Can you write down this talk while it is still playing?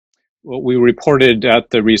what we reported at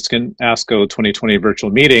the recent ASCO 2020 virtual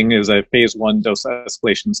meeting is a phase 1 dose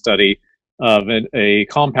escalation study of a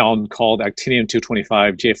compound called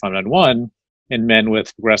actinium-225 GA591 in men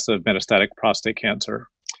with progressive metastatic prostate cancer,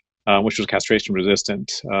 which was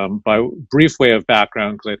castration-resistant. By brief way of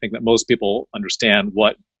background, because I think that most people understand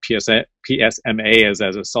what PSMA is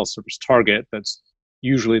as a cell surface target that's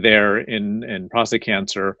usually there in prostate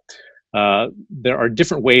cancer. There are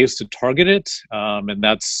different ways to target it, and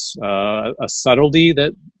that's a subtlety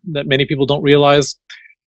that many people don't realize,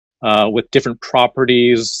 with different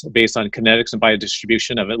properties based on kinetics and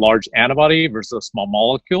biodistribution of a large antibody versus a small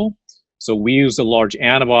molecule. So we use a large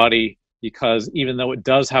antibody because even though it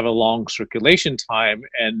does have a long circulation time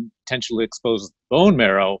and potentially exposes the bone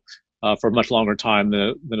marrow for a much longer time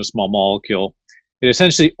than a small molecule, it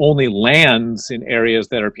essentially only lands in areas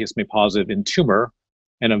that are PSMA positive in tumor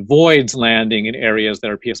and avoids landing in areas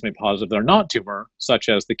that are PSMA positive that are not tumor, such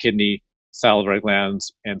as the kidney, salivary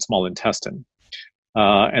glands, and small intestine.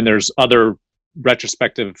 And there's other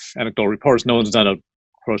retrospective anecdotal reports. No one's done a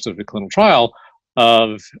prospective clinical trial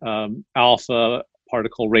of alpha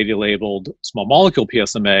particle radiolabeled small molecule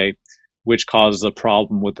PSMA, which causes a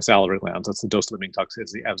problem with the salivary glands. That's the dose-limiting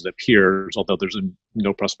toxicity as it appears, although there's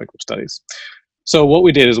no prospective studies. So what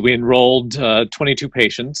we did is we enrolled 22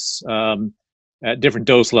 patients at different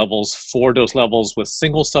dose levels, 4 dose levels with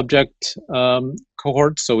single subject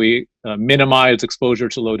cohorts. So we minimized exposure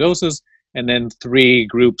to low doses, and then 3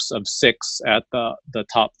 groups of 6 at the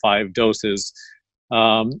top 5 doses.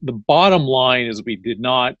 The bottom line is we did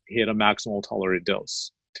not hit a maximal tolerated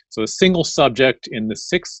dose. So a single subject in the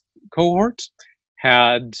 6th cohort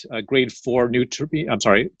had a grade 4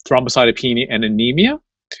 thrombocytopenia and anemia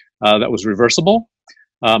that was reversible.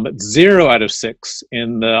 0 out of 6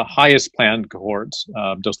 in the highest planned cohort,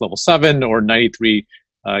 dose level 7 or 93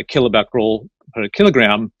 kilobecquerel per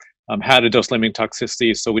kilogram, had a dose-limiting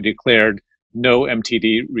toxicity, so we declared no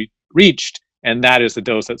MTD reached, and that is the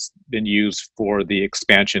dose that's been used for the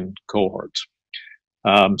expansion cohort.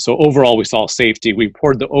 So overall, we saw safety. We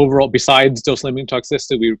reported the overall, besides dose-limiting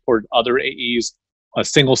toxicity, we reported other AEs. A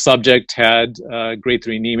single subject had grade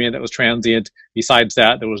 3 anemia that was transient. Besides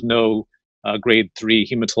that, there was no grade 3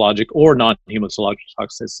 hematologic or non-hematologic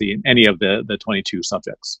toxicity in any of the 22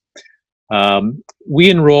 subjects. We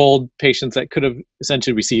enrolled patients that could have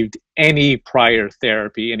essentially received any prior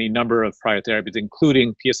therapy, any number of prior therapies,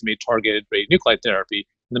 including PSMA-targeted radionuclide therapy.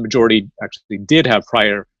 And the majority actually did have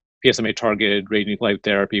prior PSMA-targeted radionuclide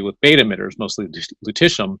therapy with beta emitters, mostly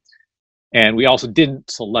lutetium. And we also didn't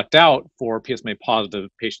select out for PSMA-positive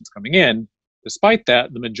patients coming in. Despite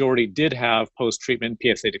that, the majority did have post-treatment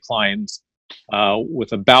PSA declines,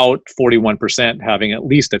 with about 41% having at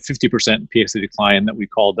least a 50% PSA decline that we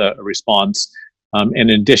called a response. And in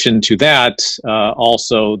addition to that,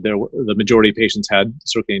 also the majority of patients had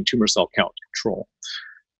circulating tumor cell count control.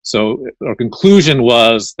 So our conclusion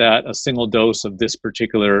was that a single dose of this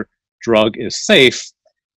particular drug is safe,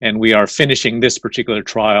 and we are finishing this particular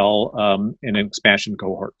trial in an expansion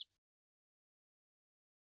cohort.